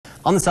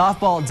On the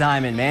softball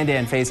diamond,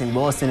 Mandan facing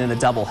Williston in a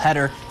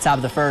doubleheader. Top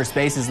of the first,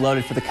 bases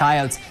loaded for the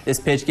Coyotes. This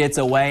pitch gets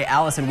away.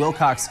 Allison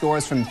Wilcox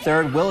scores from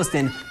third.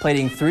 Williston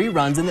plating 3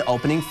 runs in the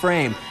opening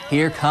frame.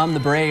 Here come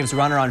the Braves.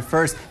 Runner on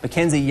first,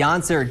 Mackenzie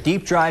Yonser,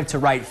 deep drive to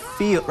right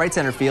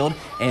center field,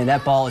 and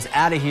that ball is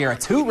out of here. A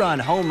 2-run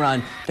home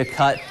run to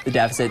cut the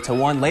deficit to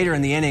 1. Later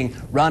in the inning,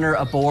 runner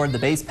aboard the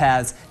base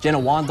paths. Jenna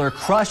Wandler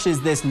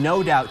crushes this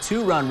no-doubt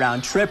 2-run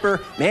round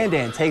tripper.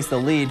 Mandan takes the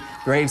lead.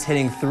 Braves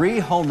hitting 3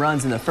 home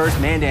runs in the first.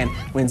 Mandan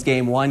wins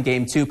game 1,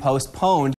 game 2 postponed.